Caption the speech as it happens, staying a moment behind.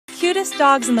cutest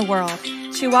dogs in the world,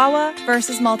 Chihuahua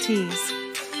versus Maltese.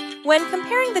 When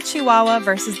comparing the Chihuahua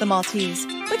versus the Maltese,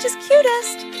 which is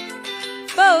cutest?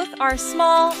 Both are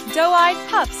small, doe-eyed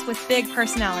pups with big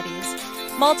personalities.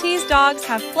 Maltese dogs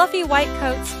have fluffy white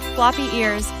coats, floppy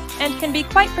ears, and can be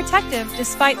quite protective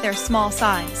despite their small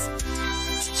size.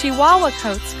 Chihuahua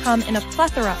coats come in a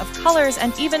plethora of colors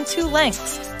and even 2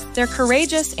 lengths. They're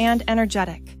courageous and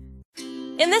energetic.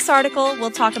 In this article, we'll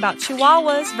talk about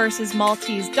Chihuahuas versus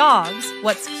Maltese dogs,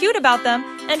 what's cute about them,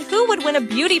 and who would win a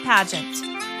beauty pageant.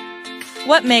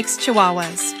 What makes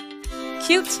Chihuahuas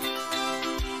cute?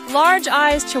 Large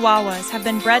eyes Chihuahuas have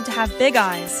been bred to have big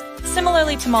eyes,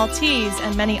 similarly to Maltese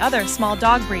and many other small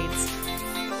dog breeds.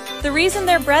 The reason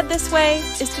they're bred this way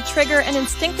is to trigger an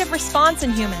instinctive response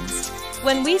in humans.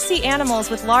 When we see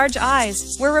animals with large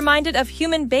eyes, we're reminded of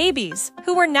human babies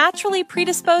who we're naturally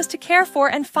predisposed to care for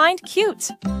and find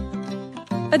cute.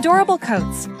 Adorable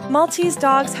coats. Maltese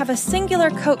dogs have a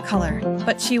singular coat color,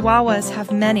 but Chihuahuas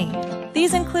have many.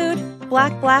 These include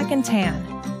black, and tan,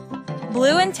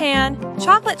 blue and tan,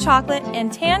 chocolate,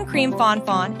 and tan cream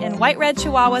fawn, and white-red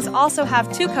Chihuahuas also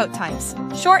have 2 coat types,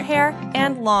 short hair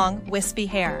and long, wispy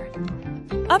hair.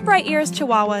 Upright ears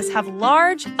Chihuahuas have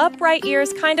large, upright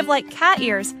ears kind of like cat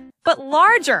ears, but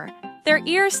larger. Their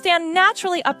ears stand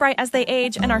naturally upright as they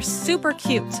age and are super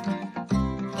cute.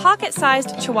 Pocket-sized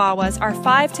Chihuahuas are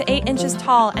 5 to 8 inches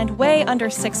tall and weigh under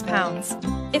 6 pounds.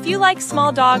 If you like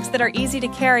small dogs that are easy to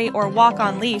carry or walk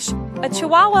on leash, a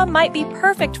Chihuahua might be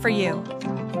perfect for you.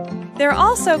 They're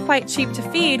also quite cheap to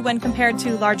feed when compared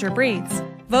to larger breeds.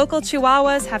 Vocal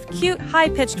Chihuahuas have cute,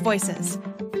 high-pitched voices.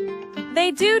 They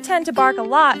do tend to bark a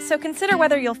lot, so consider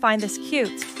whether you'll find this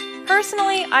cute.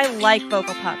 Personally, I like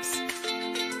vocal pups.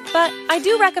 But I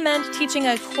do recommend teaching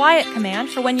a quiet command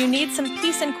for when you need some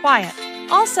peace and quiet.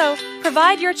 Also,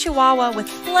 provide your Chihuahua with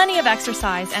plenty of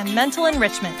exercise and mental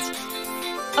enrichment.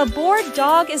 A bored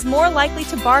dog is more likely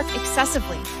to bark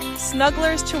excessively.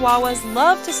 Snugglers Chihuahuas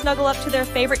love to snuggle up to their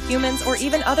favorite humans or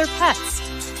even other pets.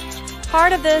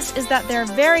 Part of this is that they're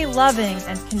very loving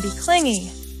and can be clingy.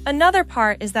 Another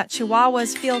part is that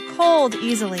Chihuahuas feel cold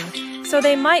easily, so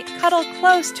they might cuddle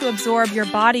close to absorb your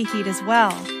body heat as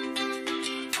well.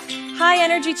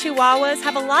 High-energy Chihuahuas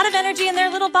have a lot of energy in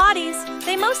their little bodies.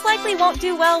 They most likely won't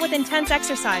do well with intense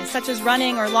exercise, such as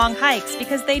running or long hikes,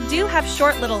 because they do have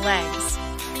short little legs.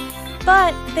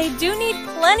 But they do need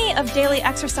plenty of daily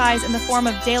exercise in the form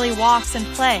of daily walks and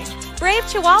play. Brave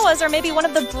Chihuahuas are maybe one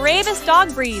of the bravest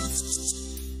dog breeds.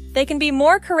 They can be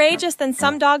more courageous than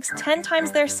some dogs 10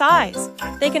 times their size.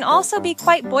 They can also be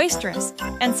quite boisterous,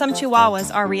 and some Chihuahuas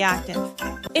are reactive.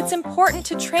 It's important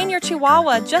to train your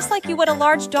Chihuahua just like you would a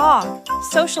large dog.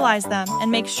 Socialize them and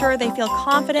make sure they feel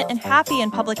confident and happy in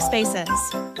public spaces.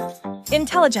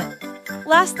 Intelligent.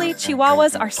 Lastly,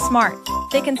 Chihuahuas are smart.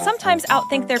 They can sometimes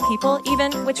outthink their people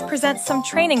even, which presents some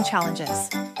training challenges.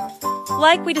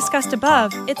 Like we discussed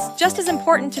above, it's just as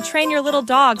important to train your little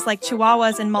dogs like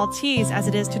Chihuahuas and Maltese as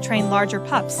it is to train larger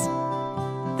pups.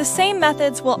 The same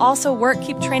methods will also work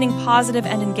keep training positive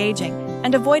and engaging,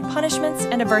 and avoid punishments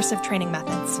and aversive training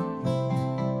methods.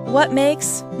 What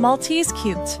makes Maltese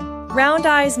cute? Round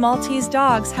eyes Maltese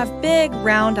dogs have big,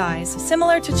 round eyes,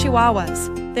 similar to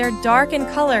Chihuahuas. They're dark in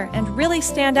color and really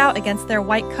stand out against their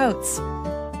white coats.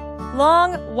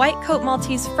 Long, white coat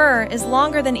Maltese fur is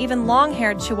longer than even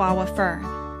long-haired Chihuahua fur.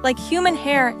 Like human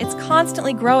hair, it's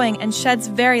constantly growing and sheds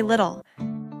very little.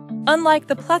 Unlike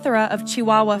the plethora of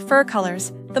Chihuahua fur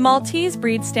colors, the Maltese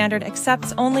breed standard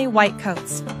accepts only white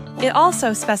coats. It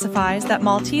also specifies that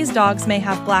Maltese dogs may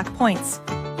have black points.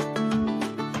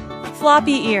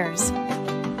 Floppy ears.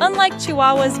 Unlike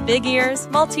Chihuahua's big ears,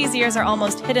 Maltese ears are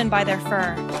almost hidden by their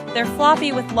fur. They're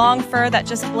floppy with long fur that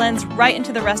just blends right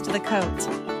into the rest of the coat.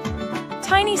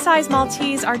 Tiny-sized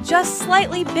Maltese are just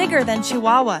slightly bigger than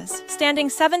Chihuahuas, standing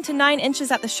 7 to 9 inches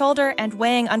at the shoulder and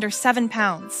weighing under 7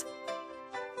 pounds.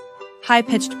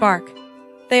 High-pitched bark.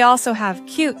 They also have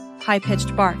cute,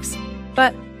 high-pitched barks,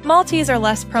 but Maltese are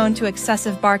less prone to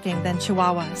excessive barking than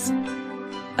Chihuahuas.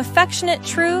 Affectionate,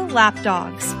 true lap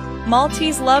dogs.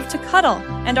 Maltese love to cuddle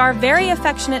and are very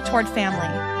affectionate toward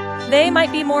family. They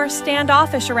might be more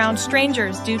standoffish around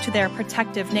strangers due to their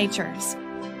protective natures.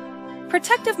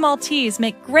 Protective Maltese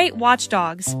make great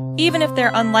watchdogs, even if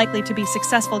they're unlikely to be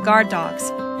successful guard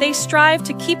dogs. They strive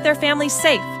to keep their families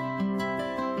safe.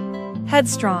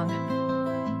 Headstrong.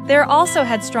 They're also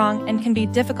headstrong and can be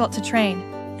difficult to train.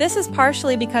 This is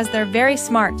partially because they're very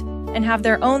smart and have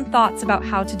their own thoughts about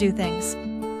how to do things.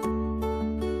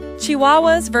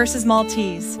 Chihuahuas versus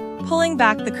Maltese. Pulling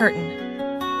back the curtain.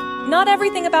 Not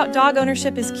everything about dog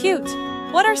ownership is cute.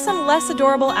 What are some less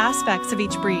adorable aspects of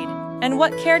each breed? And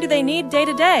what care do they need day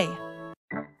to day?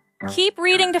 Keep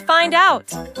reading to find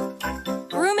out!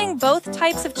 Grooming both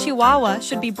types of Chihuahua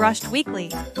should be brushed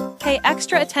weekly. Pay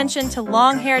extra attention to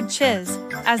long-haired Chiz,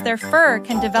 as their fur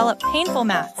can develop painful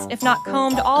mats if not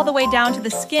combed all the way down to the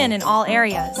skin in all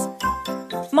areas.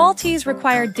 Maltese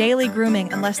require daily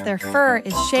grooming unless their fur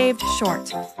is shaved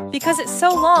short. Because it's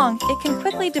so long, it can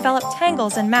quickly develop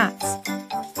tangles and mats.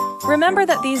 Remember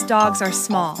that these dogs are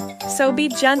small, so be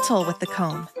gentle with the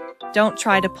comb. Don't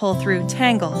try to pull through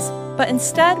tangles, but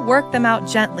instead work them out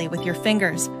gently with your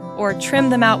fingers, or trim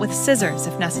them out with scissors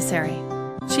if necessary.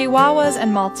 Chihuahuas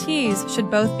and Maltese should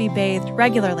both be bathed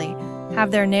regularly,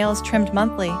 have their nails trimmed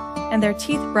monthly, and their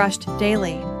teeth brushed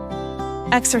daily.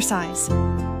 Exercise.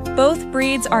 Both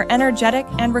breeds are energetic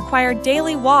and require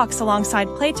daily walks alongside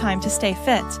playtime to stay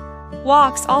fit.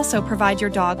 Walks also provide your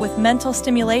dog with mental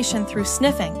stimulation through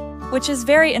sniffing, which is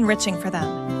very enriching for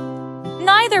them.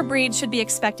 Neither breed should be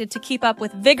expected to keep up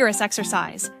with vigorous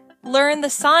exercise. Learn the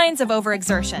signs of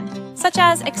overexertion, such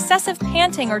as excessive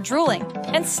panting or drooling,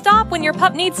 and stop when your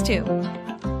pup needs to.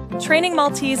 Training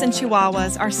Maltese and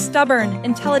Chihuahuas are stubborn,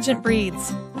 intelligent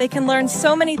breeds. They can learn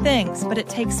so many things, but it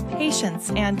takes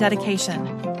patience and dedication.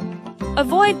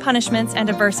 Avoid punishments and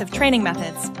aversive training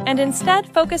methods, and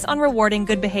instead focus on rewarding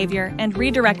good behavior and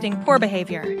redirecting poor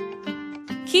behavior.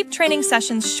 Keep training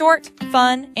sessions short,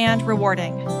 fun, and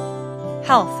rewarding.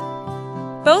 Health.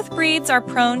 Both breeds are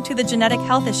prone to the genetic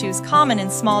health issues common in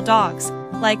small dogs,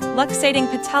 like luxating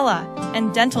patella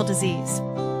and dental disease.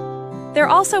 They're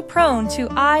also prone to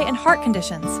eye and heart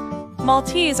conditions.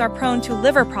 Maltese are prone to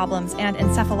liver problems and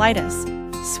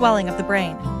encephalitis, swelling of the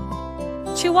brain.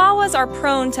 Chihuahuas are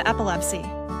prone to epilepsy.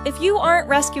 If you aren't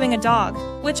rescuing a dog,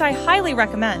 which I highly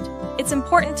recommend, it's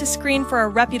important to screen for a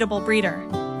reputable breeder.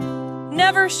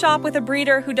 Never shop with a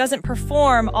breeder who doesn't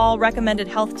perform all recommended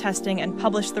health testing and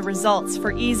publish the results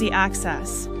for easy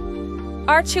access.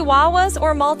 Are Chihuahuas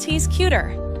or Maltese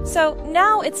cuter? So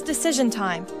now it's decision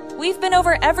time. We've been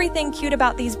over everything cute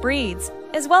about these breeds,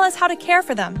 as well as how to care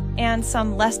for them, and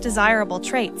some less desirable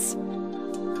traits.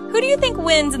 Who do you think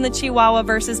wins in the Chihuahua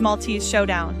versus Maltese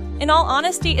showdown? In all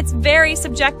honesty, it's very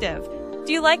subjective.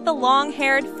 Do you like the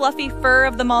long-haired, fluffy fur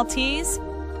of the Maltese?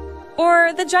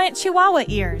 Or the giant Chihuahua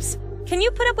ears? Can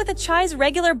you put up with a Chi's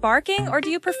regular barking, or do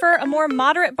you prefer a more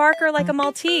moderate barker like a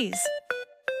Maltese?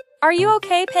 Are you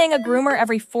okay paying a groomer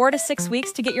every 4 to 6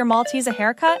 weeks to get your Maltese a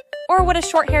haircut? Or would a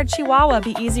short-haired Chihuahua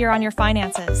be easier on your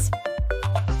finances?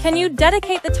 Can you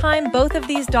dedicate the time both of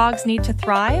these dogs need to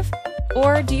thrive?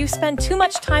 Or do you spend too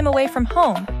much time away from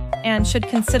home and should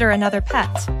consider another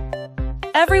pet?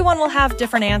 Everyone will have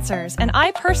different answers, and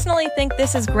I personally think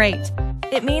this is great.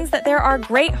 It means that there are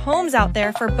great homes out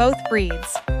there for both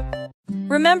breeds.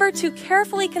 Remember to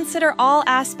carefully consider all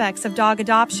aspects of dog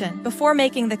adoption before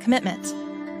making the commitment.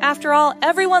 After all,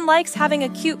 everyone likes having a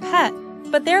cute pet,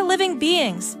 but they're living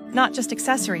beings, not just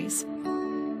accessories.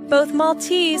 Both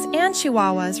Maltese and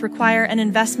Chihuahuas require an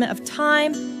investment of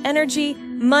time, energy,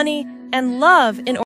 money, and love in order